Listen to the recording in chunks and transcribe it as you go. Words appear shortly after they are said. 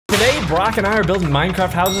Brock and I are building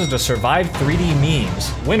Minecraft houses to survive 3D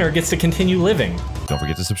memes. Winner gets to continue living. Don't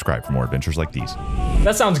forget to subscribe for more adventures like these.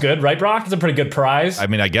 That sounds good, right, Brock? It's a pretty good prize. I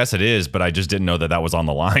mean, I guess it is, but I just didn't know that that was on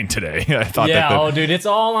the line today. I thought yeah, that oh, dude, it's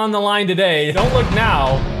all on the line today. Don't look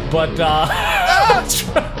now, but,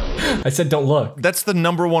 I said don't look. That's the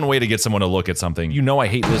 #1 way to get someone to look at something. You know I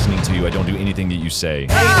hate listening to you. I don't do anything that you say.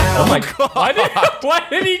 Oh my god. Why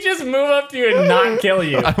did he just move up to you and not kill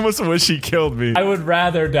you? I almost wish he killed me. I would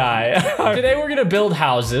rather die. Today we're gonna build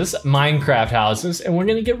houses, Minecraft houses, and we're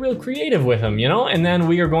gonna get real creative with them, you know? And then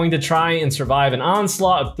we are going to try and survive an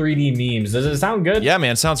onslaught of 3D memes. Does it sound good? Yeah,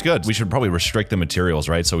 man, sounds good. We should probably restrict the materials,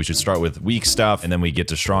 right? So we should start with weak stuff, and then we get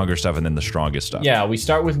to stronger stuff, and then the strongest stuff. Yeah, we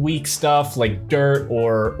start with weak stuff like dirt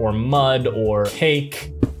or mud or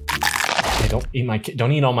cake. Hey,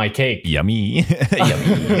 don't eat all my cake. Yummy.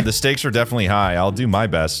 Yummy. The stakes are definitely high. I'll do my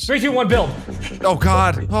best. 3, 2, 1, build. Oh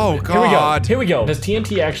god. Oh god. Here we go. Does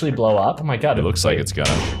TNT actually blow up? Oh my god. It looks like it's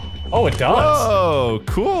gonna. Oh, it does. Oh,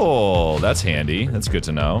 cool. That's handy. That's good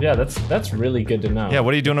to know. Yeah, that's really good to know. Yeah,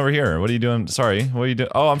 what are you doing over here? What are you doing? Sorry, what are you doing?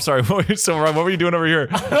 Oh, I'm sorry. What were you doing over here?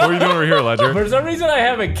 What were you doing over here, Ledger? For some reason, I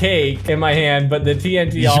have a cake in my hand, but the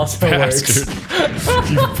TNT also works.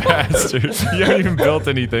 You bastard. You haven't even built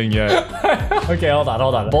anything yet. Okay, hold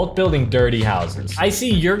on. Both building dirty houses. I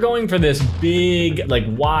see you're going for this big, like,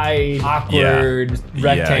 wide, awkward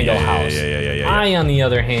rectangle house. Yeah. I, on the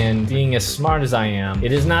other hand, being as smart as I am,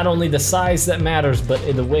 it is not only the size that matters, but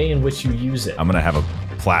the way in which you use it. I'm gonna have a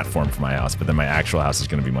platform for my house, but then my actual house is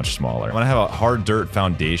gonna be much smaller. I'm gonna have a hard dirt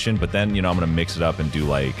foundation, but then, you know, I'm gonna mix it up and do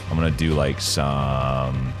like, I'm gonna do like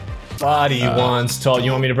some... Buddy once told you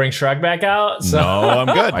want me to bring Shrek back out? So. No, I'm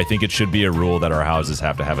good. I think it should be a rule that our houses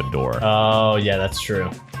have to have a door. Oh, yeah, that's true.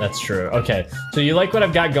 That's true. Okay, so you like what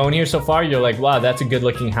I've got going here so far? You're like, wow, that's a good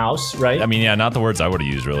looking house, right? I mean, yeah, not the words I would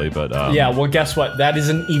have used really, but yeah, well, guess what? That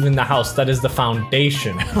isn't even the house. That is the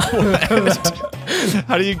foundation.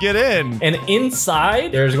 How do you get in? And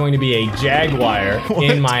inside, there's going to be a jaguar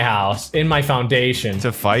in my house, in my foundation.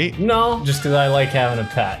 To fight? No, just because I like having a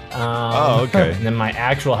pet. Oh, okay. And then my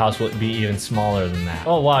actual house will be even smaller than that.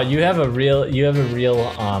 Oh wow, you have a real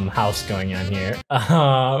house going on here.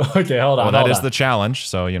 Okay, hold on. Well, that is the challenge.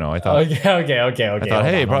 So you know, I thought. Okay. I thought,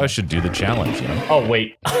 hey, probably should do the challenge. You know? Oh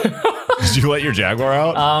wait. Did you let your jaguar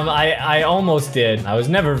out? I almost did. I was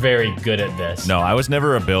never very good at this. No, I was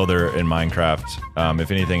never a builder in Minecraft. If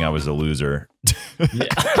anything, I was a loser. Yeah.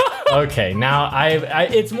 Okay, now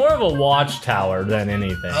it's more of a watchtower than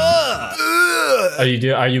anything. Are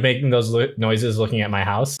you making those noises looking at my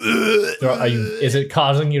house? Is it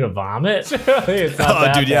causing you to vomit? It's not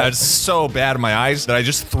that dude, yeah, bad. it's so bad in my eyes that I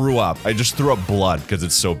just threw up. I just threw up blood because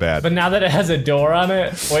it's so bad. But now that it has a door on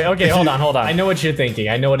it, wait, okay, hold on. I know what you're thinking.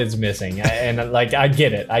 I know what it's missing, and like I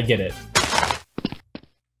get it.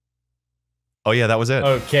 Oh yeah, that was it.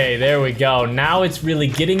 Okay, there we go. Now it's really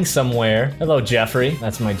getting somewhere. Hello, Jeffrey.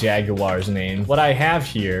 That's my jaguar's name. What I have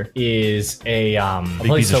here is a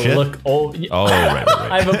place to look. Oh, right.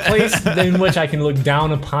 I have a place in which I can look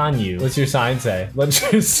down upon you. What's your sign say? What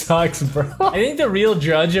just sucks, bro? I think the real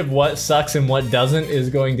judge of what sucks and what doesn't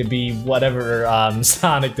is going to be whatever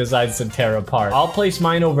Sonic decides to tear apart. I'll place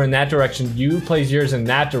mine over in that direction. You place yours in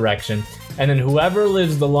that direction. And then whoever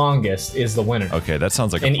lives the longest is the winner. Okay, that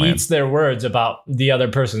sounds like a plan. And eats their words about the other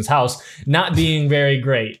person's house not being very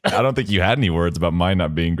great. I don't think you had any words about mine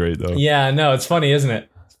not being great, though. Yeah, no, it's funny, isn't it?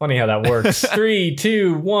 It's funny how that works. 3,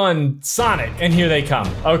 2, 1, Sonic. And here they come.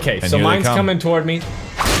 Okay, so mine's coming toward me.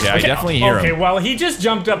 Yeah, okay, I definitely hear him. Okay, well, he just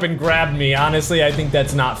jumped up and grabbed me. Honestly, I think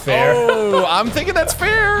that's not fair. Oh, I'm thinking that's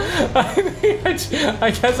fair.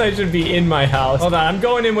 I guess I should be in my house. Hold on, I'm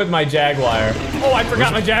going in with my jaguar. Oh, I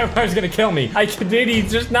forgot my jaguar's gonna kill me. Dude,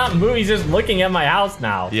 he's just not moving. He's just looking at my house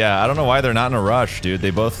now. Yeah, I don't know why they're not in a rush, dude. They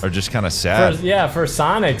both are just kind of sad. For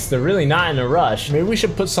Sonics, they're really not in a rush. Maybe we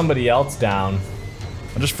should put somebody else down.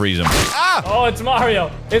 I'll just freeze him. Ah! Oh, it's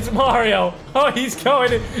Mario. It's Mario. Oh, he's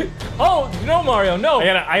going in. Oh, no, Mario, no.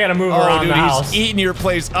 I gotta move around the house. He's eating your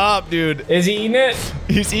place up, dude. Is he eating it?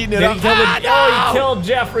 He's eating it up. Oh, he killed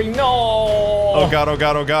Jeffrey. No. Oh, God, oh,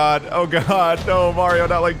 God, oh, God. Oh, God. No, Mario,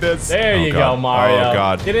 not like this. There you go, Mario. Oh,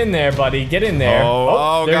 God. Get in there, buddy. Get in there.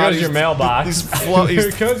 Oh, there God. goes your mailbox.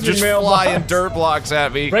 He's just flying dirt blocks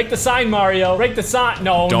at me. Break the sign, Mario. Break the sign.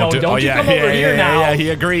 No, don't you come over here now. Yeah, he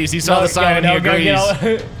agrees. He saw the sign and he agrees.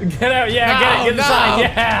 Get out. Yeah, get the sign.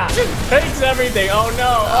 Yeah. Takes everything. Oh,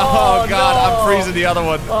 no. Oh, God. I'm freezing the other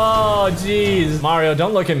one. Oh, jeez. Mario,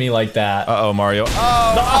 don't look at me like that. Uh-oh, Mario.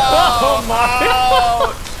 Oh,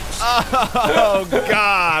 Mario. Oh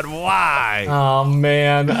God, why? Oh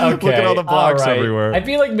man. Okay. Look at all the blocks right. everywhere. I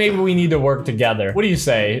feel like maybe we need to work together. What do you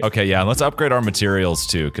say? Okay, yeah, let's upgrade our materials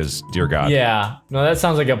too, because dear God. Yeah. No, that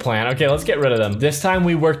sounds like a plan. Okay, let's get rid of them. This time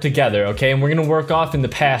we work together, okay? And we're gonna work off in the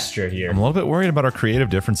pasture here. I'm a little bit worried about our creative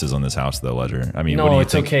differences on this house, though, Ledger. I mean, no, what do you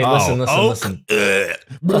it's think? okay. Listen.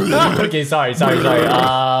 Okay, sorry.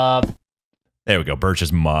 There we go. Birch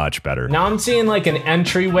is much better. Now I'm seeing like an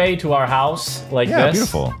entryway to our house, like Yeah, this.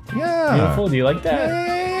 beautiful. Yeah. Beautiful. Do you like that?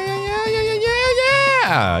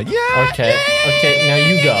 Yeah. Okay. Okay. Now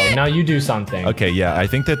you go. Now you do something. Okay, yeah. I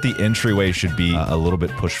think that the entryway should be a little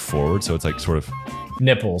bit pushed forward, so it's like sort of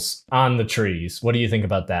Nipples on the trees. What do you think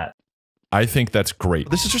about that? I think that's great.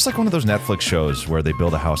 This is just like one of those Netflix shows where they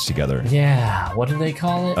build a house together. Yeah. What do they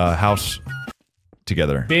call it? House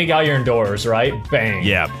together. Big iron doors, right? Bang.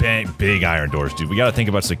 Yeah, bang, big iron doors, dude. We got to think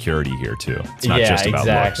about security here too. It's not just about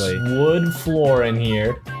exactly. looks. Wood floor in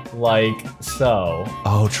here, like so.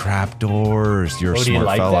 Oh, trap doors. You're a do you smart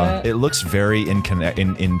like fella. that? It looks very in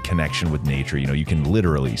connection with nature. You know, you can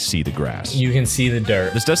literally see the grass. You can see the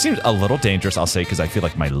dirt. This does seem a little dangerous, I'll say, because I feel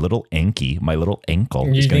like my little ankle You is going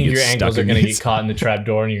to think get your stuck ankles are in going to these. get caught in the trap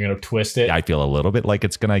door and you're going to twist it? I feel a little bit like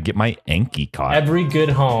it's going to get my ankle caught. Every good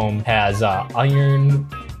home has iron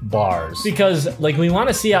bars because like we want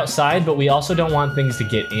to see outside, but we also don't want things to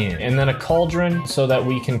get in. And then a cauldron so that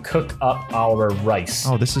we can cook up our rice.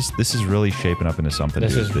 Oh, this is really shaping up into something.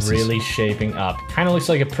 This dude. is really shaping up. Kind of looks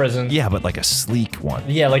like a prison. Yeah, but like a sleek one.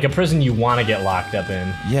 Yeah, like a prison you want to get locked up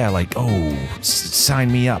in. Yeah, like, oh,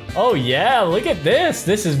 sign me up. Oh yeah, look at this.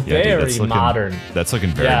 This is Yeah, dude, very that's looking- modern. That's looking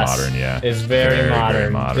very Yes, modern, yeah. It's very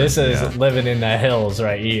modern. This is yeah. living in the hills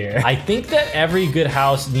right here. I think that every good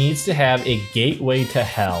house needs to have a gateway to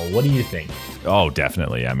hell. What do you think? Oh,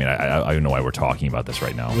 definitely. I mean, I don't know why we're talking about this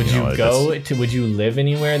right now. Would would you live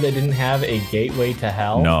anywhere that didn't have a gateway to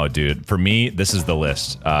hell? No, dude. For me, this is the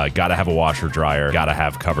list. Gotta have a washer dryer, gotta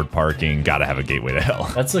have covered parking, gotta have a gateway to hell.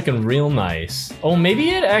 That's looking real nice. Oh,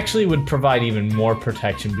 maybe it actually would provide even more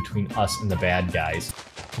protection between us and the bad guys.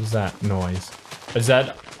 What's that noise? Is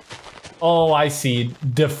that... Oh, I see.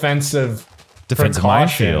 Defensive minefield.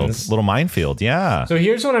 precautions. Little minefield, yeah. So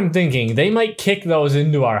here's what I'm thinking. They might kick those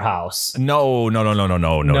into our house. No. No? No.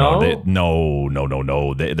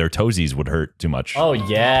 Their toesies would hurt too much. Oh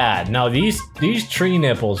yeah. No, these tree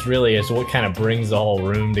nipples really is what kind of brings the whole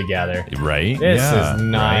room together. Right? This Yeah, is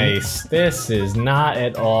nice. right? This is not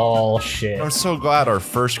at all shit. I'm so glad our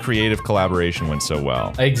first creative collaboration went so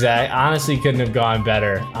well. Exactly. Honestly, couldn't have gone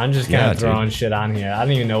better. I'm just kind of throwing shit on here. I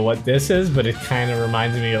don't even know what this is, but it kind of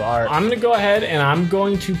reminds me of art. I'm gonna go ahead and I'm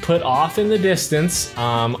going to put off in the distance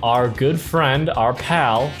our good friend, our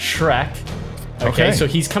pal, Shrek. Okay, so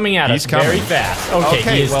he's coming at us very fast.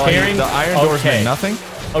 Okay, he is carrying... the iron doors meant nothing?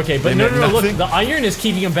 Okay, but no, look, the iron is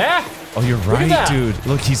keeping him back. Oh, you're right, dude.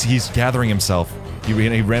 Look, he's gathering himself. He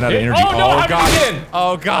ran out of energy. Oh, no, God.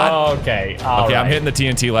 Oh, God. Okay, Okay, I'm hitting the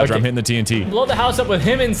TNT, Ledger. I'm hitting the TNT. Blow the house up with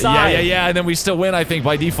him inside. Yeah, and then we still win, I think,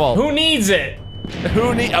 by default. Who needs it? We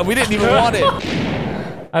didn't even want it.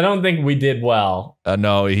 I don't think we did well.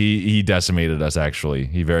 No, he decimated us, actually.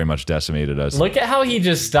 He very much decimated us. Look at how he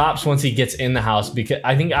just stops once he gets in the house, because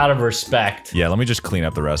I think out of respect. Yeah, let me just clean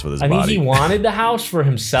up the rest with his body. I think he wanted the house for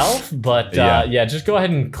himself, but yeah, just go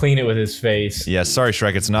ahead and clean it with his face. Yeah, sorry,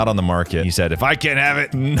 Shrek, it's not on the market. He said, if I can't have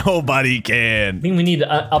it, nobody can. I think we need to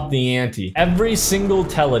up the ante. Every single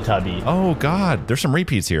Teletubby. Oh, God, there's some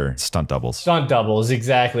repeats here. Stunt doubles. Stunt doubles,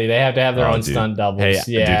 exactly. They have to have their own stunt doubles. Hey,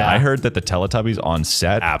 yeah. dude, I heard that the Teletubbies on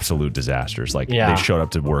set, absolute disasters. Like, they showed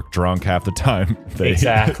up to work drunk half the time.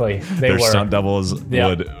 Exactly. Their stunt doubles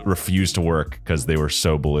would refuse to work because they were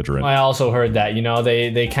so belligerent. I also heard that, you know,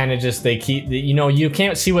 they kind of just, you know, you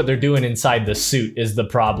can't see what they're doing inside the suit is the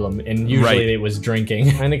problem. And usually it was drinking.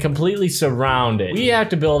 And to completely surround it, we have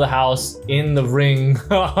to build a house in the ring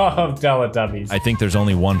of Teletubbies. I think there's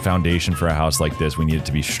only one foundation for a house like this. We need it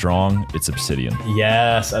to be strong. It's obsidian.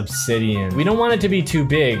 Yes, obsidian. We don't want it to be too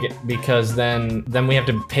big because then we have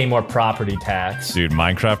to pay more property tax. Dude,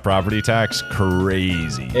 Minecraft property tax,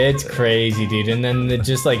 crazy. It's crazy, dude. And then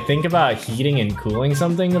just like think about heating and cooling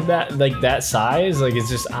something of that, like that size. Like it's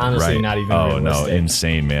just honestly not even realistic. No,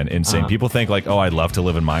 insane, man, insane. People think like, oh, I'd love to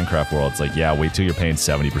live in Minecraft world. It's like, yeah, wait till you're paying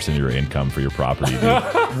 70% of your income for your property, dude.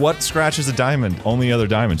 What scratches a diamond? Only other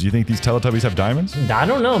diamonds. Do you think these Teletubbies have diamonds? I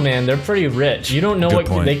don't know, man. They're pretty rich. You don't know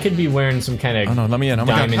they could be wearing some kind of let me in.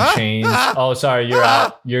 diamond chains. Oh, sorry, you're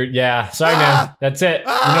out. Sorry, man. That's it.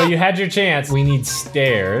 You know, you had your chance. We need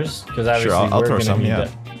stairs because obviously I'll throw some. need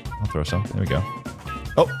I'll throw some. There we go.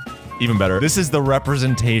 Oh, Even better. This is the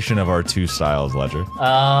representation of our two styles, Ledger.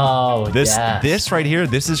 Oh, This right here,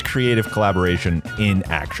 this is creative collaboration in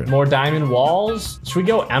action. More diamond walls? Should we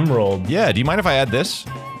go emerald? Yeah, do you mind if I add this?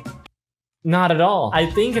 Not at all. I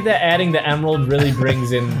think that adding the emerald really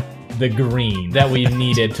brings in the green that we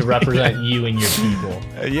needed to represent you and your people.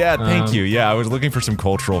 Yeah, thank you. Yeah, I was looking for some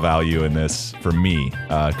cultural value in this for me,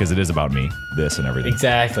 because it is about me, this and everything.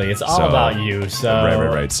 Exactly, it's all about you, so...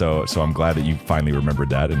 Right. So I'm glad that you finally remembered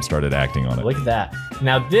that and started acting on it. Look at that.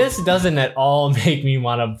 Now, this doesn't at all make me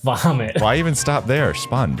want to vomit. Why even stop there?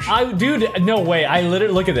 Sponge. Dude, no way. I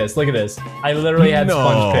literally, look at this. I literally had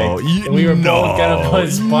sponge picked. And we were both gonna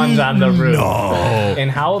put sponge on the roof. And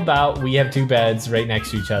how about we have two beds right next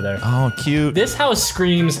to each other? Oh, cute. This house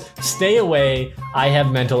screams, stay away, I have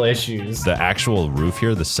mental issues. The actual roof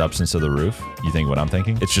here, the substance of the roof, you think what I'm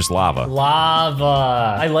thinking? It's just lava.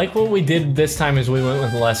 Lava. I like what we did this time is we went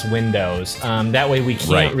with less windows. That way we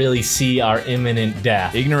can't really see our imminent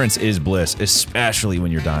death. Ignorance is bliss, especially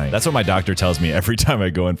when you're dying. That's what my doctor tells me every time I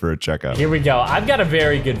go in for a checkup. Here we go. I've got a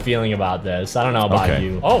very good feeling about this. I don't know about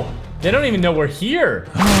you. Oh. They don't even know we're here.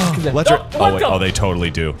 Oh, they totally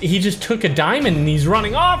do. He just took a diamond and he's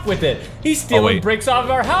running off with it. He's stealing bricks off of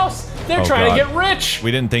our house. They're trying to get rich. We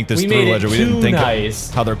didn't think this through, Ledger. We didn't think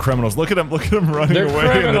how they're criminals. Look at them running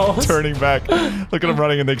away and then turning back. Look at them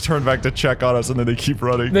running and they turn back to check on us and then they keep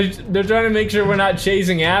running. They're trying to make sure we're not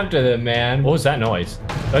chasing after them, man. What was that noise?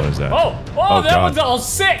 What was that? Oh, that one's all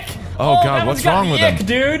sick. Oh God, what's wrong with him?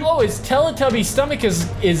 Dude. Oh, his Teletubby stomach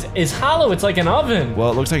is hollow. It's like an oven. Well,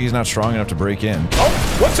 it looks like he's not strong enough to break in.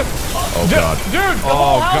 Oh, what's up? Oh God. Dude, the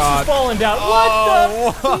whole house is falling down.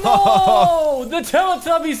 What the? No! The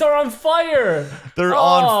Teletubbies are on fire. They're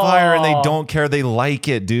on fire and they don't care. They like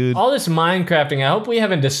it, dude. All this Minecrafting, I hope we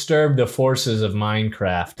haven't disturbed the forces of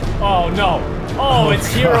Minecraft. Oh no. Oh, it's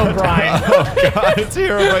Hero Brian. Oh God, it's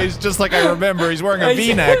Hero Brian. He's just like I remember. He's wearing a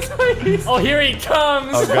V-neck. Oh, here he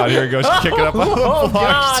comes. Oh God, here he goes, kicking up on the blocks.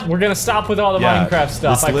 God. We're gonna stop with all the Minecraft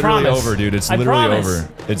stuff. It's literally over, dude. It's literally over.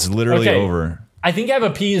 It's literally over. I think I've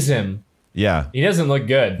appeased him. Yeah. He doesn't look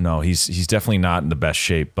good. No, he's definitely not in the best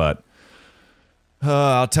shape, but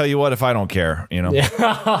I'll tell you what, if I don't care, you know?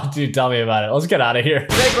 Yeah, dude, tell me about it. Let's get out of here.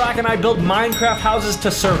 Today, Brock and I build Minecraft houses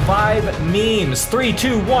to survive memes. 3,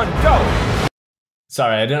 2, 1, go!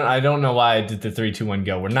 Sorry, I don't know why I did the 3, 2, 1,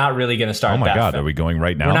 go. We're not really gonna start that. Oh my God, are we going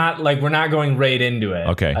right now? We're not going right into it.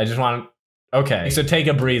 Okay. I just want Okay, so take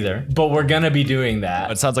a breather, but we're gonna be doing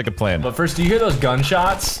that. It sounds like a plan. But first, do you hear those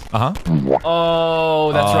gunshots? Uh-huh.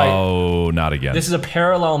 Oh, that's right. Oh, not again. This is a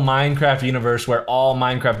parallel Minecraft universe where all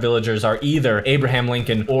Minecraft villagers are either Abraham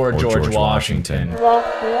Lincoln or George Washington.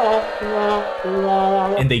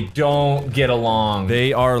 And they don't get along.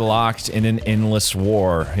 They are locked in an endless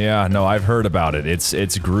war. Yeah, no, I've heard about it.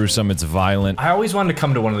 It's gruesome, it's violent. I always wanted to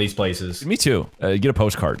come to one of these places. Me too. Get a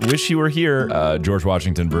postcard. Wish you were here. George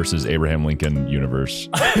Washington versus Abraham Lincoln universe.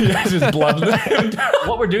 Just bloodline.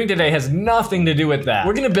 What we're doing today has nothing to do with that.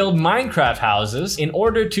 We're gonna build Minecraft houses in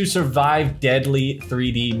order to survive deadly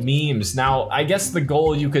 3D memes. Now, I guess the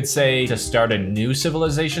goal, you could say, to start a new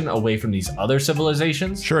civilization away from these other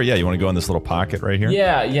civilizations. Sure, yeah, you wanna go in this little pocket right here?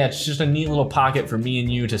 Yeah, it's just a neat little pocket for me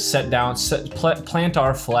and you to set down, plant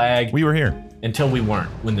our flag. We were here. Until we weren't,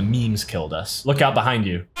 when the memes killed us. Look out behind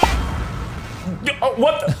you. Oh,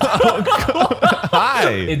 what the?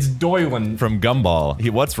 Hi! It's Doylin. From Gumball.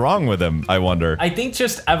 What's wrong with him, I wonder? I think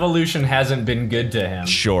just evolution hasn't been good to him.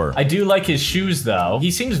 Sure. I do like his shoes, though.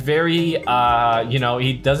 He seems very, you know,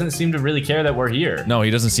 he doesn't seem to really care that we're here. No,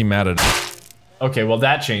 he doesn't seem mad at all. Okay, well,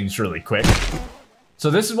 that changed really quick.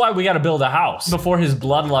 So this is why we gotta build a house. Before his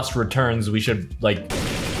bloodlust returns, we should, like...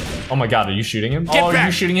 Oh my God, are you shooting him? Get back. Are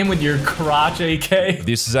you shooting him with your crotch AK?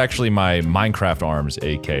 This is actually my Minecraft arms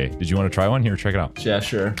AK. Did you want to try one? Here, check it out. Yeah,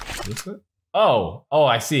 sure. Oh,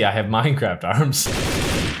 I see, I have Minecraft arms.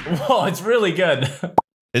 Whoa, it's really good.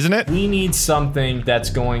 Isn't it? We need something that's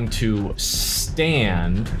going to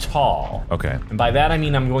stand tall. Okay. And by that I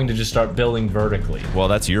mean I'm going to just start building vertically. Well,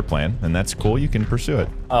 that's your plan, and that's cool. You can pursue it.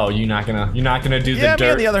 Oh, you're not gonna do the dirt? Yeah,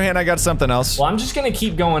 me on the other hand, I got something else. Well, I'm just gonna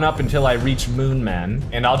keep going up until I reach Moon Men,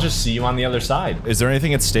 and I'll just see you on the other side. Is there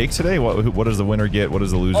anything at stake today? What does the winner get? What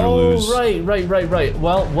does the loser lose? Oh, right.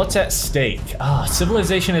 Well, what's at stake?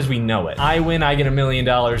 Civilization as we know it. I win, I get $1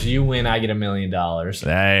 million. You win, I get $1 million.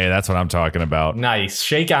 Hey, that's what I'm talking about. Nice.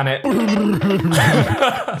 Shake on it.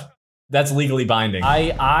 That's legally binding.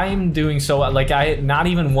 I'm doing so like not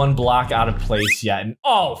even one block out of place yet. And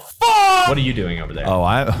oh fuck! What are you doing over there?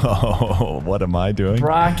 Oh, what am I doing?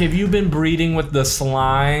 Brock, have you been breeding with the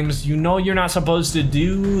slimes? You know you're not supposed to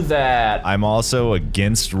do that. I'm also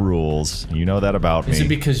against rules. You know that about me. Is it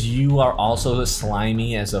because you are also as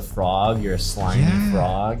slimy as a frog? You're a slimy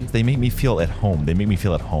frog? They make me feel at home. They make me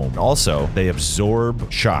feel at home. Also, they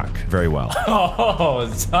absorb shock very well.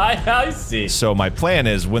 Oh, I see. So my plan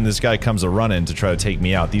is when this guy comes a run-in to try to take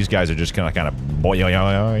me out, these guys are just gonna kind of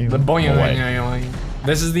away.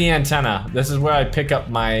 This is the antenna. This is where I pick up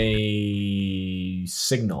my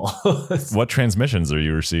signal. What transmissions are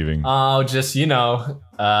you receiving? Oh, just, you know,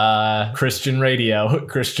 Christian radio,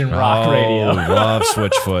 Christian rock radio. Love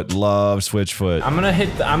Switchfoot, love Switchfoot. I'm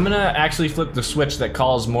gonna actually flip the switch that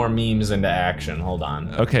calls more memes into action. Hold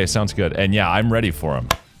on. Okay, sounds good. And yeah, I'm ready for him.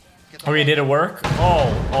 Oh, did it work?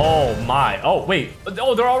 Oh my. Oh, wait.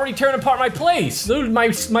 Oh, they're already tearing apart my place. Dude, my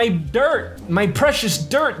dirt, my precious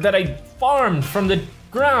dirt that I farmed from the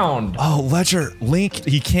ground. Oh, Ledger, Link,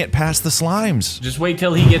 he can't pass the slimes. Just wait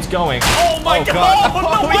till he gets going. Oh my god. Oh no,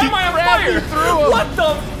 why am I on fire? What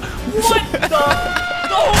the?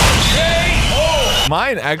 Okay. Oh.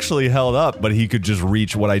 Mine actually held up, but he could just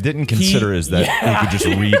reach. What I didn't consider is that he could just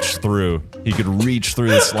reach through. He could reach through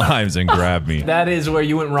the slimes and grab me. That is where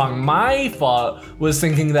you went wrong. My fault was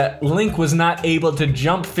thinking that Link was not able to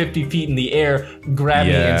jump 50 feet in the air, grab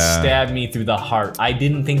me and stab me through the heart. I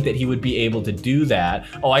didn't think that he would be able to do that.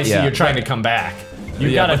 Oh, I see you're trying to come back.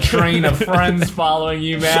 You got a train of friends following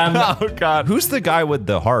you, man. Oh god. Who's the guy with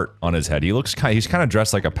the heart on his head? He's kind of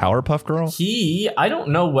dressed like a Powerpuff Girl. I don't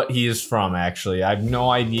know what he is from actually. I have no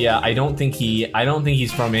idea. I don't think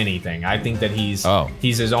he's from anything. I think that he's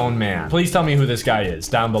his own man. Please tell me who this guy is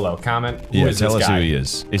down below. Comment. Who is tell this us guy? who he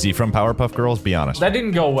is. Is he from Powerpuff Girls? Be honest. That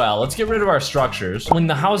didn't go well. Let's get rid of our structures. When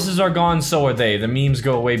the houses are gone, so are they. The memes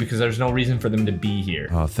go away because there's no reason for them to be here.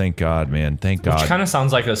 Oh, thank God, man. Thank God. Which kind of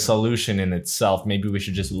sounds like a solution in itself. Maybe we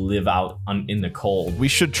should just live out in the cold. We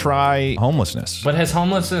should try homelessness. But has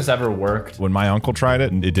homelessness ever worked? When my uncle tried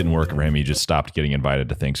it, it didn't work for him. He just stopped getting invited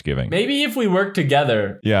to Thanksgiving. Maybe if we work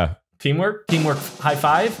together. Yeah. Teamwork? Teamwork high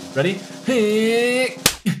five? Ready?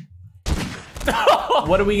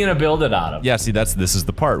 What are we gonna build it out of? Yeah, see, this is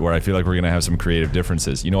the part where I feel like we're gonna have some creative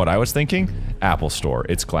differences. You know what I was thinking? Apple Store.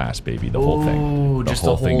 It's glass, baby. The whole thing. The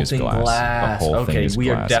whole thing is glass. The whole thing is we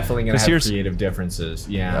are glass. definitely gonna have creative differences.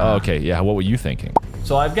 Yeah. Okay, yeah. What were you thinking?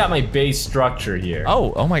 So I've got my base structure here.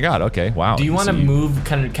 Oh my God. Okay, wow. Do you want to move,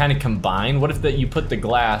 kind of combine? What if you put the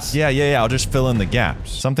glass? Yeah. I'll just fill in the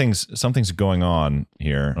gaps. Something's going on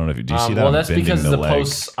here. I don't know if do you see that? Well, that's because the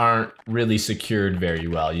posts aren't really secured very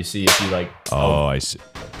well. You see, if you like. Oh, I see.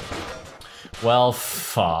 Well,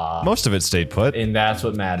 fuck. Most of it stayed put. And that's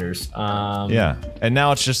what matters. Yeah. And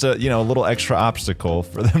now it's just a little extra obstacle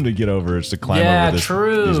for them to get over is to climb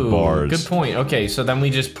over these bars. Good point. Okay, so then we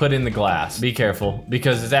just put in the glass. Be careful,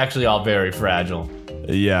 because it's actually all very fragile.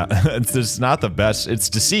 Yeah, it's not the best. It's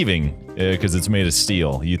deceiving because it's made of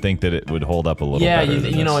steel. You think that it would hold up a little better. Yeah,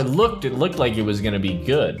 you know, it looked like it was gonna be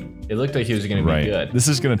good. It looked like he was gonna be good. This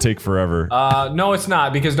is gonna take forever. No, it's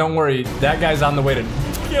not, because don't worry, that guy's on the way to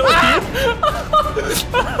kill you.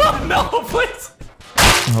 No, please.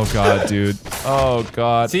 Oh God, dude. Oh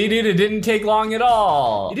God. See, dude, it didn't take long at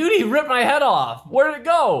all. Dude, he ripped my head off. Where did it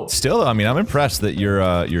go? Still, I mean, I'm impressed that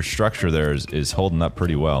your structure there is holding up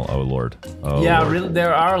pretty well. Oh Lord. Oh, yeah, Lord. Really,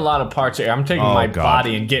 there are a lot of parts here. I'm taking my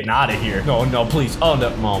body and getting out of here. No, please. Oh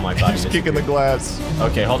no, my body. He's kicking the glass.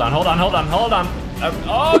 Okay, hold on.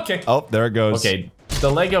 Okay. Oh, there it goes. Okay. The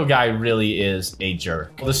Lego guy really is a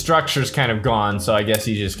jerk. The structure's kind of gone, so I guess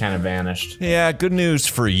he just kind of vanished. Yeah, good news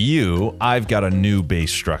for you. I've got a new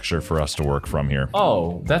base structure for us to work from here.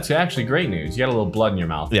 Oh, that's actually great news. You got a little blood in your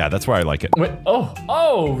mouth. Yeah, that's why I like it. Wait,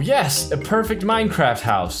 oh, yes, a perfect Minecraft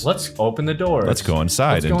house. Let's open the doors. Let's go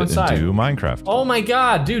inside and do Minecraft. Oh my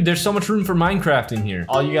God, dude, there's so much room for Minecraft in here.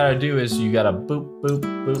 All you gotta do is you gotta boop, boop,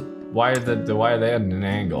 boop. Why are they at an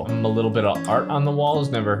angle? A little bit of art on the walls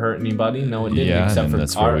never hurt anybody. No, it didn't, except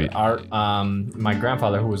for art. My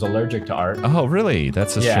grandfather, who was allergic to art. Oh, really?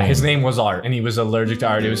 That's a shame. Yeah, his name was Art, and he was allergic to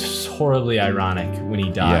art. It was horribly ironic when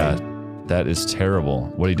he died. Yeah, that is terrible.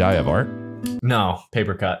 What did he die of, art? No,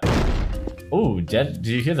 paper cut. Oh, did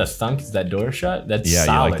you hear the thunk? Is that door shut? That's Yeah,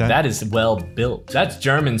 solid. you like that? That is well built. That's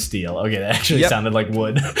German steel. Okay, that actually sounded like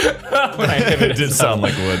wood. When I hit It did sound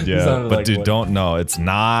like wood, yeah. But like dude, wood. don't know. It's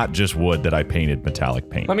not just wood that I painted metallic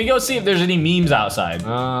paint. Let me go see if there's any memes outside.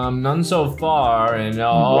 None so far. And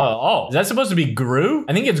oh, is that supposed to be Gru?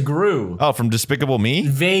 I think it's Gru. Oh, from Despicable Me?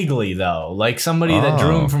 Vaguely though, like somebody that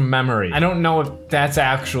drew him from memory. I don't know if that's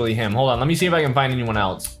actually him. Hold on, let me see if I can find anyone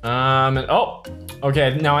else. Oh,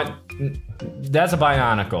 okay, now that's a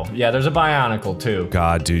Bionicle. Yeah, there's a Bionicle too.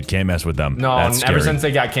 God, dude, can't mess with them. No, That's ever scary. since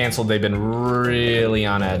they got canceled, they've been really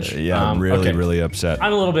on edge. Yeah, really, okay. really upset.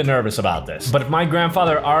 I'm a little bit nervous about this. But if my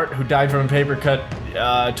grandfather Art, who died from a paper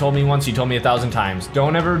cut, told me once, he told me 1,000 times,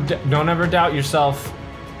 don't ever doubt yourself.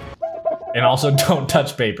 And also, don't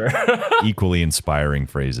touch paper. Equally inspiring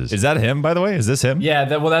phrases. Is that him, by the way? Is this him? Yeah,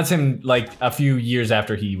 well, that's him, like, a few years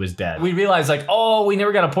after he was dead. We realized, like, oh, we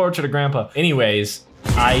never got a portrait of Grandpa. Anyways,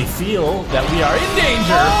 I feel that we are in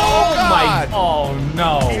danger. Oh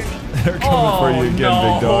no. They're coming for you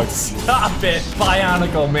again, big dog. Stop it,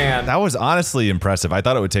 Bionicle man. That was honestly impressive. I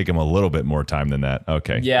thought it would take him a little bit more time than that.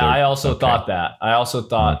 Okay. Yeah, I also thought that. I also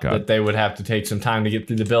thought Okay. that they would have to take some time to get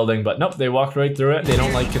through the building, but nope, they walked right through it. They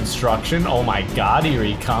don't like construction. Oh my god, here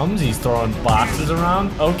he comes. He's throwing boxes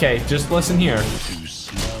around. Okay, just listen here.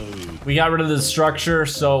 We got rid of the structure,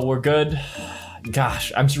 so we're good.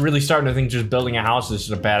 Gosh, I'm really starting to think just building a house is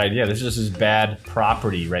just a bad idea. This is just bad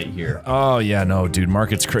property right here. Oh, yeah, no, dude,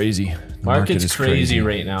 market's crazy. The market Market's is crazy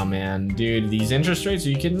right now, man. Dude, these interest rates, are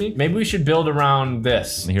you kidding me? Maybe we should build around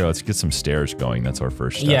this. Here, let's get some stairs going. That's our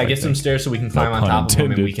first step. Yeah, I get some think. stairs so we can climb on pun top of them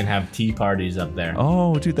and intended. we can have tea parties up there.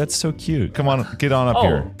 Oh, dude, that's so cute. Come on, get on up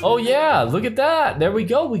here. Oh yeah, look at that. There we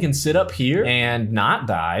go. We can sit up here and not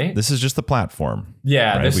die. This is just the platform.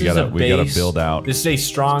 Yeah, right? this we is gotta, a base. We gotta build out. This is a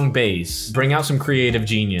strong base. Bring out some creative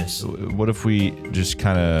genius. What if we just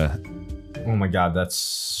kind of... Oh my god,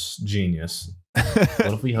 that's genius.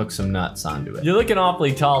 What if we hook some nuts onto it? You're looking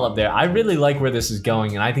awfully tall up there. I really like where this is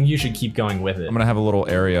going, and I think you should keep going with it. I'm gonna have a little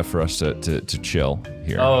area for us to chill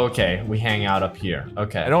here. Oh, okay. We hang out up here.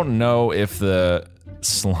 Okay. I don't know if the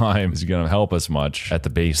slime is gonna help us much at the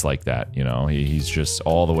base like that, you know? He's just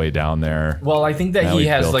all the way down there. Well, I think that Now he we've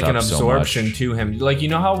has built like an up so absorption much. to him. Like, you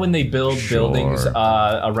know how when they build buildings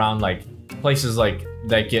around like places like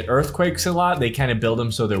that get earthquakes a lot, they kind of build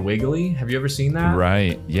them so they're wiggly. Have you ever seen that?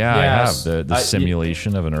 Right. Yeah, Yes. I have the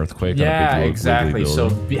simulation of an earthquake. Yeah, on a big exactly. So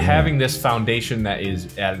building. having this foundation that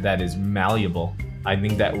is malleable, I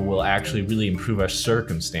think that will actually really improve our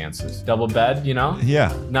circumstances. Double bed, you know?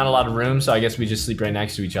 Yeah. Not a lot of room, so I guess we just sleep right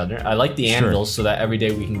next to each other. I like the Sure. anvils so that every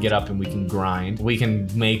day we can get up and we can grind. We can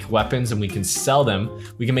make weapons and we can sell them.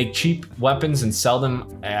 We can make cheap weapons and sell them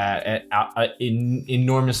at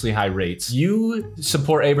enormously high rates. You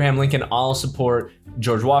support Abraham Lincoln, I'll support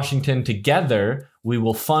George Washington. Together, we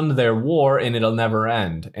will fund their war and it'll never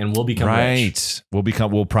end. And we'll become rich.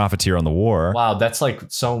 Right. We'll profiteer on the war. Wow, that's like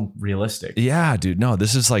so realistic. Yeah, dude. No,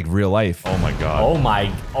 this is like real life. Oh my god. Oh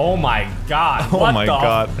my god. Oh What my the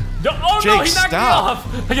god. Oh Jake, no, he knocked stop.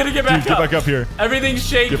 me off. I gotta get back Dude, up. get back up here. Everything's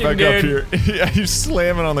shaking, Get back dude. up here. Yeah, you're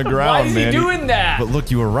slamming on the ground, Why is man. he doing that? But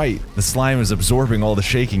look, you were right. The slime is absorbing all the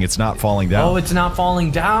shaking. It's not falling down. Oh, it's not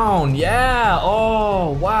falling down. Yeah.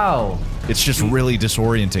 Oh, wow. It's just really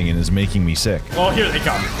disorienting and is making me sick. Oh, here they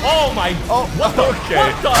come. Oh my. Oh, what the?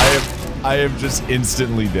 Okay. What the? I am just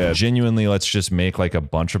instantly dead. Genuinely, let's just make like a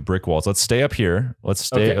bunch of brick walls. Let's stay up here. Let's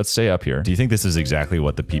stay up here. Do you think this is exactly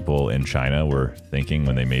what the people in China were thinking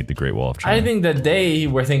when they made the Great Wall of China? I think that they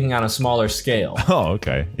were thinking on a smaller scale. Oh,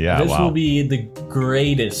 okay. Yeah, This wow. will be the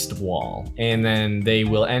greatest wall, and then they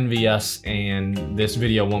will envy us, and this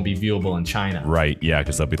video won't be viewable in China. Right, yeah,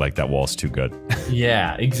 because they'll be like, that wall's too good.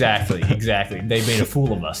 Yeah, exactly. They made a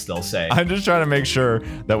fool of us, they'll say. I'm just trying to make sure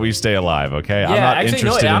that we stay alive, okay? I'm Yeah, not actually,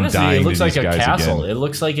 interested no, in honestly, dying it looks to like these a guys castle. again. It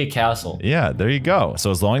looks like a castle. Yeah, there you go.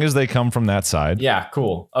 So as long as they come from that side. Yeah,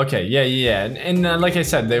 cool. Okay, yeah. And like I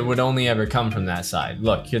said, they would only ever come from that side.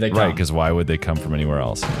 Look, here they come. Right, because why would they come from anywhere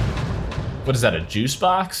else? What is that, a juice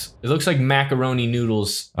box? It looks like macaroni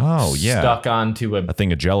noodles stuck onto A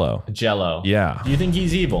thing of Jell-O. a Jello. Yeah. Do you think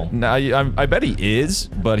he's evil? No, I bet he is,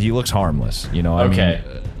 but he looks harmless. You know, I Okay.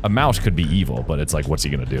 mean, a mouse could be evil, but it's like, what's he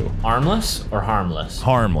gonna do? Armless or harmless?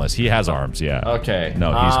 Harmless. He has arms, yeah. Okay. No,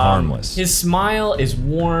 he's harmless. His smile is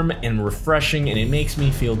warm and refreshing, and it makes me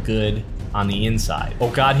feel good on the inside. Oh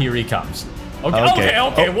God, here he comes.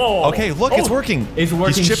 Okay, whoa. Okay, look, it's working. It's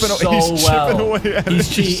working He's chipping, so he's well. chipping away at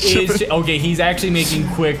it. Okay, he's actually making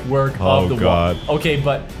quick work of the God. wall.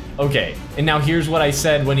 Okay, and now here's what I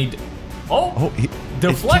said when he. He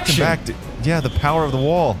deflection. kicked him back. Yeah, the power of the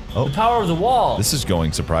wall. Oh, The power of the wall. this is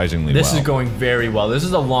going surprisingly well. This is going very well. This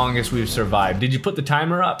is the longest we've survived. Did you put the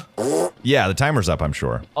timer up? Yeah, the timer's up, I'm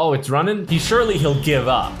sure. Oh, it's running? He'll give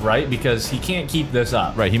up, right? Because he can't keep this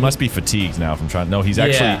up. Right, he must be fatigued now from trying. No, he's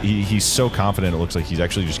actually, Yeah. he's so confident it looks like he's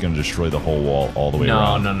actually just going to destroy the whole wall all the way No,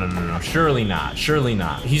 around. no. Surely not. Surely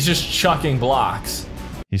not. He's just chucking blocks.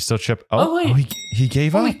 He's still chip. Oh, wait. He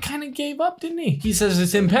gave Oh, up. he kind of gave up, didn't he? He says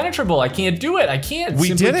it's impenetrable. I can't do it. I can't. We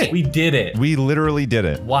Simply did it. can't. We did it. We literally did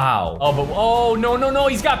it. Wow. Oh, but oh no.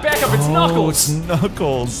 He's got backup. It's Knuckles. It's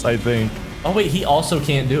Knuckles, I think. Oh wait, he also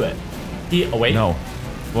can't do it. Oh wait. No.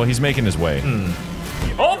 Well, he's making his way.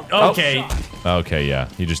 Oh, okay. Okay, yeah.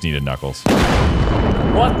 He just needed Knuckles.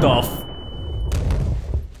 What the f-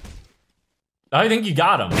 I think you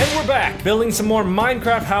got him. And we're back, building some more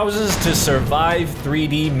Minecraft houses to survive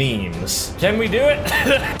 3D memes. Can we do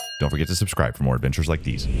it? Don't forget to subscribe for more adventures like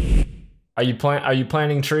these. Are you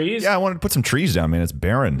planting trees? Yeah, I wanted to put some trees down, man. It's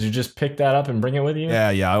barren. Did you just pick that up and bring it with you? Yeah,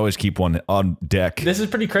 I always keep one on deck. This is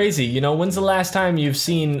pretty crazy. You know, when's the last time you've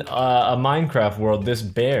seen a Minecraft world this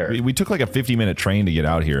bare? We took like a 50-minute train to get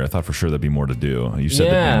out here. I thought for sure there'd be more to do. You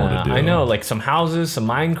said there'd be more to do. I know, like some houses, some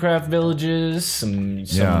Minecraft villages, some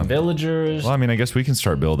villagers. Well, I mean, I guess we can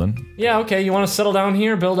start building. Yeah, okay, you want to settle down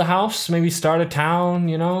here, build a house, maybe start a town,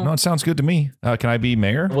 you know? No, it sounds good to me. Can I be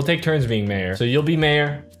mayor? We'll take turns being mayor. So you'll be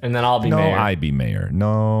mayor, and then I'll be mayor. No, I be mayor.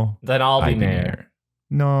 No. Then I'll be I mayor.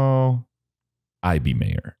 No. I be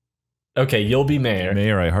mayor. Okay, you'll be mayor.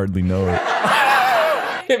 Mayor, I hardly know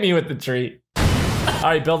it. Hit me with the tree. All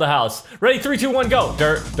right, build a house. Ready, 3, 2, 1, go.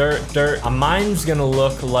 Dirt. Mine's gonna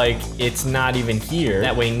look like it's not even here.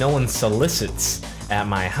 That way no one solicits at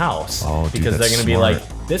my house. Oh, dude, because they're that's gonna be smart.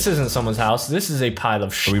 like, this isn't someone's house. This is a pile of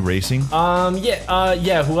Are shit. we racing?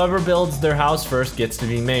 Yeah, whoever builds their house first gets to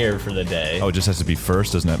be mayor for the day. Oh, it just has to be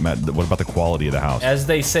first, doesn't it matter? What about the quality of the house? As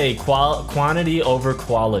they say, quantity over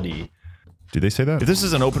quality. Do they say that? If this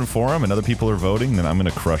is an open forum and other people are voting, then I'm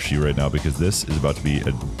gonna crush you right now because this is about to be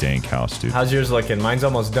a dank house, dude. How's yours looking? Mine's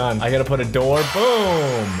almost done. I gotta put a door.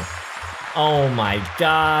 Boom. Oh my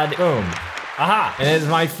god. Boom. Aha! And it's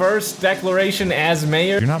my first declaration as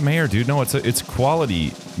mayor. You're not mayor, dude. No, it's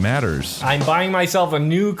quality matters. I'm buying myself a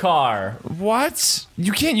new car. What?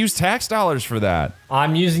 You can't use tax dollars for that.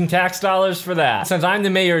 I'm using tax dollars for that. Since I'm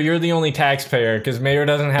the mayor, you're the only taxpayer, because mayor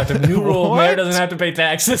doesn't have to, new rule, mayor doesn't have to pay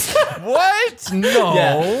taxes. What? No.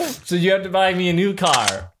 Yeah. So you have to buy me a new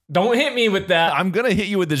car. Don't hit me with that. I'm gonna hit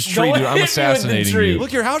you with this tree, Don't dude. I'm hit me with the assassinating tree. you.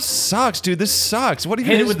 Look, your house sucks, dude. This sucks. What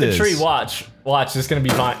even Hit it is with this? the tree, watch. Watch, this is gonna be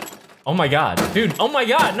fine. Oh my god. Dude, oh my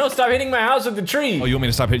god, no, stop hitting my house with the tree. Oh, you want me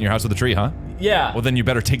to stop hitting your house with the tree, huh? Yeah. Well, then you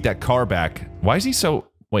better take that car back. Why is he so...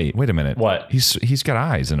 Wait a minute. What? He's got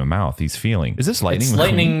eyes and a mouth. He's feeling. Is this Lightning It's McQueen?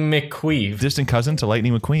 Lightning McQueen. Distant cousin to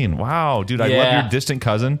Lightning McQueen. Wow, dude, I love Yeah. your distant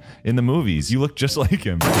cousin in the movies. You look just like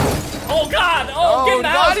him. Oh god! Oh, get in the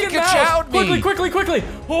house! Naughty Get in the house! ka-chowed me. Quickly!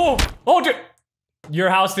 Oh, dude! Your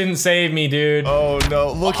house didn't save me, dude. Oh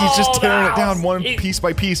no! Look, he's just Oh, tearing the it down house. one piece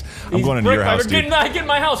by piece. I'm going into your house, dude. Get in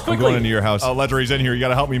my house I'm quickly. going into your house. Oh, Ledger's in here. You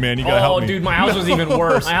gotta help me, man. You gotta help me. Oh, dude, my house was even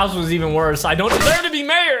worse. My house was even worse. I don't deserve to be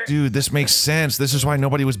mayor. Dude, this makes sense. This is why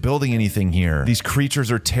nobody was building anything here. These creatures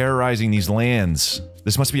are terrorizing these lands.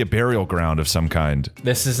 This must be a burial ground of some kind.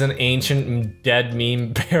 This is an ancient dead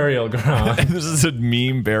meme burial ground. This is a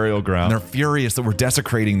meme burial ground. They're furious that we're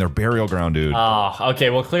desecrating their burial ground, dude. Oh, okay,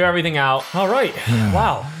 we'll clear everything out. All right.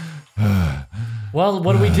 Wow. Well,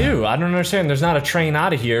 what do we do? I don't understand. There's not a train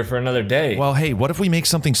out of here for another day. Well, hey, what if we make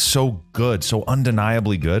something so good, so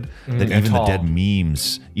undeniably good, that even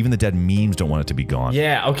the dead memes don't want it to be gone?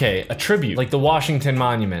 Yeah, okay, a tribute, like the Washington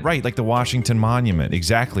Monument. Right, like the Washington Monument.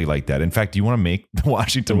 Exactly like that. In fact, do you want to make the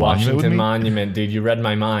Washington Monument with me? Monument, dude, you read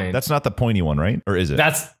my mind. That's not the pointy one, right? Or is it?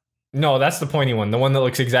 No, that's the pointy one, the one that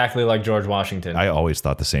looks exactly like George Washington. I always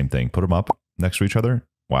thought the same thing. Put them up next to each other.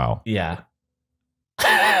 Wow. Yeah.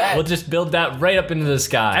 We'll just build that right up into the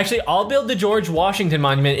sky. Actually, I'll build the George Washington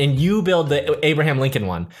Monument and you build the Abraham Lincoln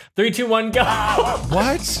one. 3, 2, 1, go!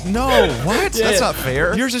 What? No, what? Yeah. That's not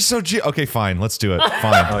fair. Yours is so okay, fine. Let's do it.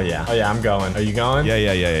 Fine. Oh yeah, I'm going. Are you going?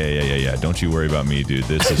 Yeah. Don't you worry about me, dude.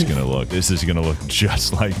 This is gonna look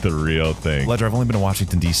just like the real thing. Ledger, I've only been to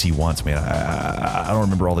Washington, D.C. once, man. I don't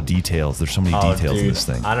remember all the details. There's so many details in this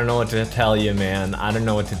thing. I don't know what to tell you, man. I don't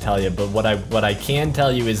know what to tell you, but what I can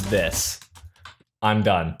tell you is this. I'm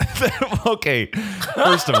done. Okay,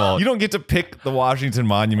 first of all, you don't get to pick the Washington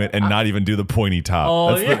Monument and not even do the pointy top.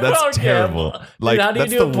 Oh, that's okay. terrible. Dude, Like, how do you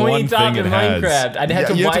that's do a the pointy one top thing in it has. Minecraft? I'd have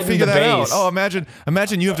to you have to widen figure the that base. out. Oh,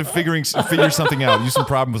 imagine you have to figure something out. Use some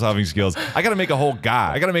problem solving skills. I got to make a whole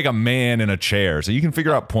guy. I got to make a man in a chair, so you can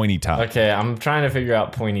figure out pointy top. Okay, I'm trying to figure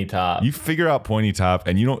out pointy top. You figure out pointy top,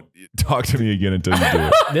 and you don't talk to me again until you do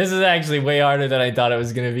it. This is actually way harder than I thought it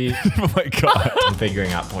was gonna be. Oh my god. I'm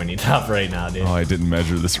figuring out pointy top right now, dude. Oh, I didn't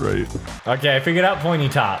measure this right. Okay, I figured out pointy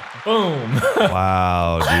top. Boom.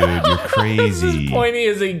 Wow, dude, you're This is crazy. pointy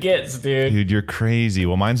as it gets, dude. Dude, you're crazy.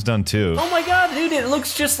 Well, mine's done too. Oh my god, dude, it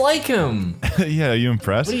looks just like him. Yeah, are you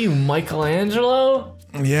impressed? What are you, Michelangelo?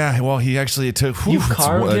 Yeah, well, he actually took You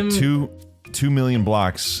carved him? 2 million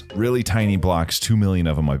blocks, really tiny blocks. 2 million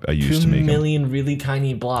of them I used to make 2 him. million really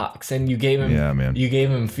tiny blocks, and you gave him. Yeah, man. You gave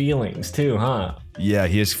him feelings too, huh? Yeah,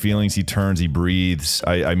 he has feelings. He turns. He breathes.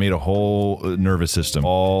 I made a whole nervous system,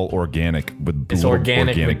 all organic with It's little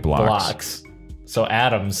organic with blocks. So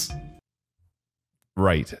atoms.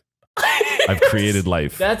 Right. I've created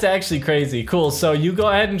life. That's actually crazy. Cool. So you go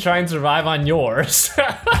ahead and try and survive on yours.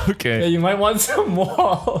 Okay. Yeah, you might want some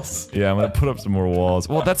walls. Yeah, I'm gonna put up some more walls.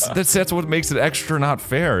 Well, that's what makes it extra not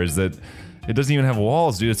fair. Is that it doesn't even have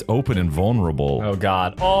walls, dude. It's open and vulnerable. Oh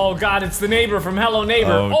god. Oh god, it's the neighbor from Hello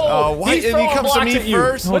Neighbor. Why? He's And he throwing comes to blocks me at you.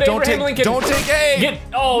 first. No, But don't Abraham take Lincoln- Abe.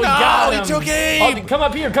 Oh, he No, got he him. took Abe. Oh, come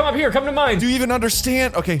up here, come to mine. Do you even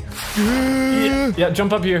understand? Okay. Yeah,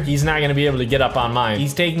 jump up here. He's not gonna be able to get up on mine.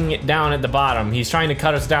 He's taking it down at the bottom. He's trying to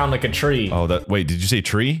cut us down like a tree. Oh, wait, did you say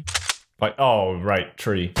tree? Like, oh, right,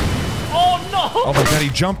 tree. Oh no! Oh my god, he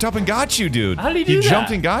jumped up and got you, dude. How did he do that? He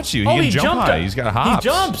jumped and got you. Oh, He can jump jumped high. up. He's got hops. He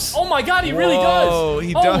jumps. Oh my god, he really Whoa, does.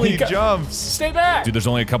 He Holy co- jumps. Stay back. Dude, there's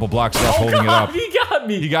only a couple blocks left Oh holding god, it up. he got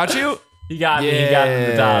me. He got you? He got me. He got me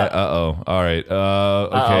to the top. Uh-oh. All right. Okay.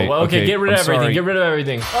 Uh-oh. Well, okay, get rid of I'm everything. sorry. Get rid of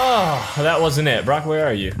everything. Oh, that wasn't it. Brock, where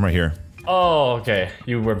are you? I'm right here. Oh, okay.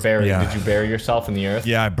 You were buried. Yeah. Did you bury yourself in the earth?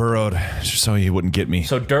 Yeah, I burrowed just so he wouldn't get me.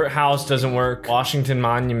 So Dirt House doesn't work. Washington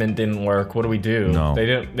Monument didn't work. What do we do? No. They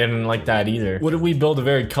didn't like that either. What if we build a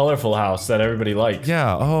very colorful house that everybody likes?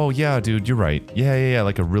 Yeah. Oh, yeah, dude. You're right. Yeah.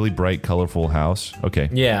 Like a really bright, colorful house. Okay.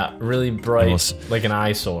 Yeah, really bright, Unless- like an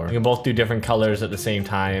eyesore. We can both do different colors at the same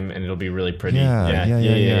time, and it'll be really pretty. Yeah.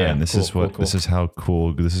 And this Cool, is what. cool. This is how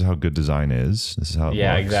cool. This is how good design is. This is how. It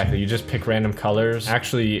Yeah, works. exactly. You just pick random colors.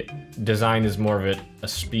 Actually, design is more of a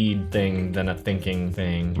speed thing than a thinking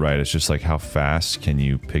thing. Right. It's just like how fast can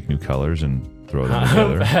you pick new colors and throw them How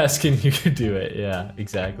together. fast can you do it? Yeah,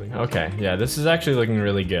 exactly. Okay, yeah, this is actually looking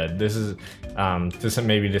really good. This is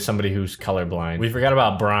maybe to somebody who's colorblind. We forgot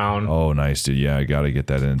about brown. Oh, nice, dude. Yeah, I gotta get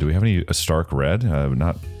that in. Do we have a stark red?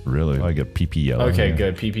 Not really. Oh, I got PP yellow. Okay, yeah.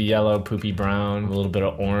 good. PP yellow, poopy brown, a little bit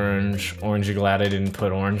of orange. Orange, you glad I didn't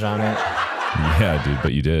put orange on it? Yeah, dude,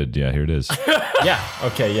 but you did. Yeah, here it is. Yeah,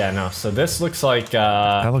 okay, yeah, no. So this looks like,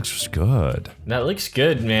 That looks good. that looks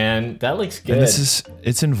good, man. That looks good. And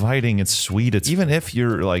it's inviting, it's sweet. It's even if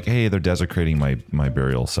you're like, hey, they're desecrating my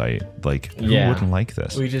burial site. Like, who Yeah. wouldn't like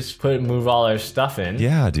this? We just move all our stuff in.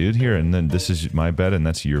 Yeah, dude, here, and then this is my bed, and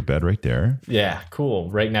that's your bed right there. Yeah, cool.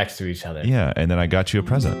 Right next to each other. Yeah, and then I got you a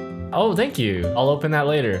present. Oh, thank you. I'll open that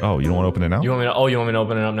later. Oh, you don't want to open it now? You want me to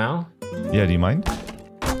open it up now? Yeah, do you mind?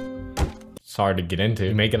 It's hard to get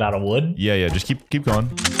into. Make it out of wood? Yeah, just keep going.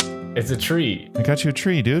 It's a tree. I got you a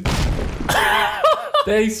tree, dude.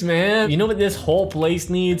 Thanks, man. You know what this whole place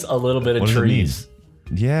needs? A little bit of What does it trees.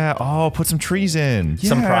 Yeah, oh, put some trees in.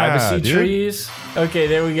 Some Yeah, privacy dude. trees. Okay,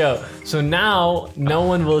 there we go. So now no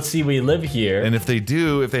one will see we live here. And if they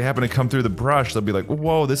do, if they happen to come through the brush, they'll be like,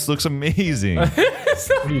 whoa, this looks amazing. I'm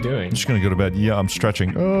What are you doing? just gonna go to bed. Yeah, I'm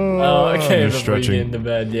stretching. Oh, okay. I'm Before stretching. you get into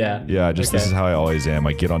bed, yeah. Yeah, just this Okay. is how I always am.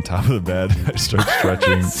 I get on top of the bed, I start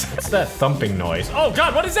stretching. What's that thumping noise? Oh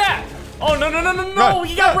God, what is that? Oh no!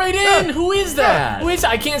 He got right in. Who is that? Who is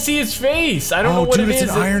that? I can't see his face. I don't know Oh, what dude, it it's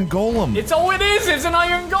is. an iron golem. It's an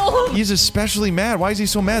iron golem. He's especially mad. Why is he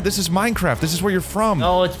so mad? This is Minecraft. This is where you're from.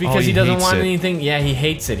 Oh, it's because he doesn't hates want it. anything. Yeah, he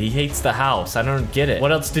hates it. He hates the house. I don't get it.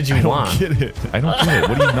 What else did you I want? don't get it. I don't get it.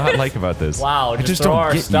 What do you not like about this? Wow, I just don't throw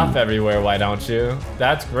our get stuff you. everywhere, why don't you?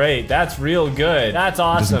 That's great. That's real good. That's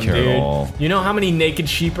awesome, care at dude. all. You know how many naked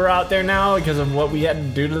sheep are out there now because of what we had to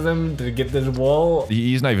do to them to get this wool?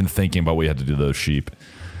 He's not even thinking about what we had to do to those sheep.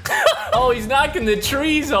 Oh, he's knocking the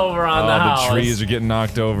trees over on the house. The trees are getting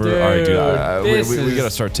knocked over. Dude, all right, dude. We gotta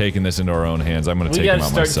start taking this into our own hands. I'm gonna take him out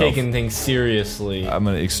myself. We gotta start taking things seriously. I'm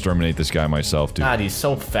gonna exterminate this guy myself, dude. God, he's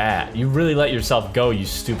so fat. You really let yourself go, you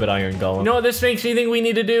stupid iron golem. You know what this makes me think we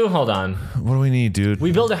need to do? Hold on. What do we need, dude?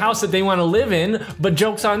 We build a house that they want to live in, but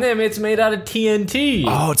joke's on them, it's made out of TNT.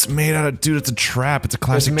 Oh, it's made out of, dude, it's a trap. It's a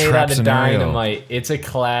classic trap trap scenario. Dynamite. It's a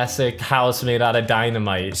classic house made out of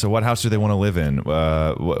dynamite. So what house do they want to live in?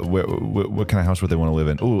 What kind of house would they want to live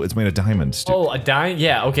in? Ooh, it's made of diamonds, dude. Oh, a diamond?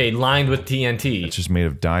 Yeah, okay, lined with TNT. It's just made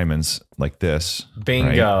of diamonds, like this.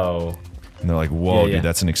 Bingo. Right? And they're like, whoa, yeah. dude,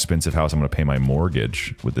 that's an expensive house. I'm gonna pay my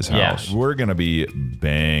mortgage with this house. Yeah. We're gonna be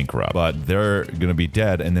bankrupt, but they're gonna be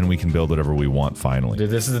dead, and then we can build whatever we want finally. Dude,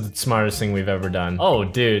 this is the smartest thing we've ever done. Oh,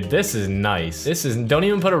 dude, this is nice. This is, don't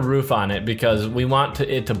even put a roof on it because we want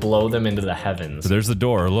it to blow them into the heavens. So there's the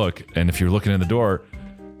door, look, and if you're looking in the door,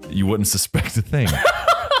 you wouldn't suspect a thing.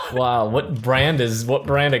 Wow, what brand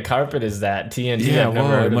of carpet is that? TNT? Yeah, I've never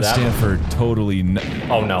heard it must stand for totally.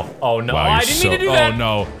 Oh no! Oh no! Wow, I didn't mean to do that! Oh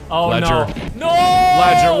no! Oh Ledger. no! No!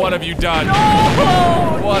 Ledger, what have you done?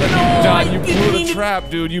 No! What have you done? You blew the trap,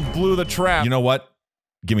 dude. You blew the trap. You know what?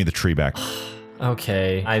 Give me the tree back.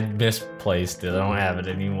 Okay, I misplaced it. I don't have it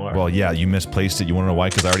anymore. Well, yeah, you misplaced it. You want to know why?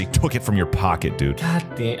 Because I already took it from your pocket, dude. God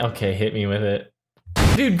damn. Okay, hit me with it.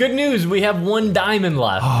 Dude, good news. We have 1 diamond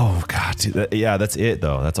left. Oh, God. Dude, yeah, that's it,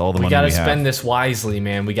 though. That's all the money we have. We gotta spend this wisely,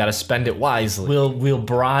 man. We gotta spend it wisely. We'll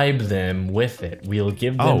bribe them with it. We'll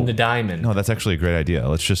give them the diamond. No, that's actually a great idea.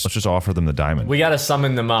 Let's just offer them the diamond. We gotta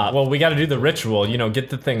summon them up. Well, we gotta do the ritual. You know, get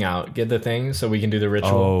the thing out. Get the thing so we can do the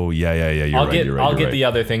ritual. Oh, yeah. I'll get the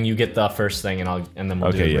other thing. You get the first thing, and then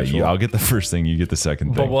we'll do the ritual. Okay, I'll get the first thing. You get the second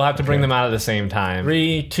thing. But we'll have to bring them out at the same time.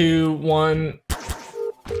 3, 2, 1.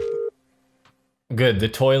 Good, the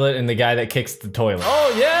toilet and the guy that kicks the toilet.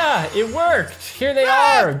 Oh yeah, it worked. Here they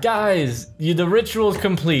are, guys. The ritual's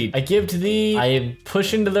complete. I give to thee. I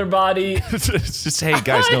push into their body. Just hey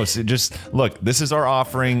guys, no, just look. This is our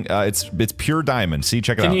offering. It's pure diamond. See,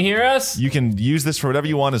 check it out. Can you hear us? You can use this for whatever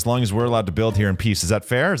you want as long as we're allowed to build here in peace. Is that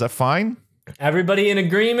fair? Is that fine? Everybody in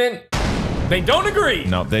agreement? They don't agree.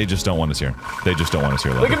 No, they just don't want us here. They just don't want us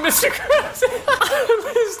here. Look at Mr. Gibbs.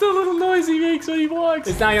 The little noise he makes when he walks.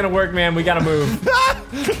 It's not gonna work, man. We gotta move.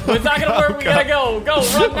 It's not gonna work. We gotta go. Go,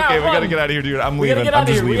 run now. Okay, we gotta get out of here, dude. I'm leaving.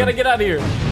 We gotta get out of here.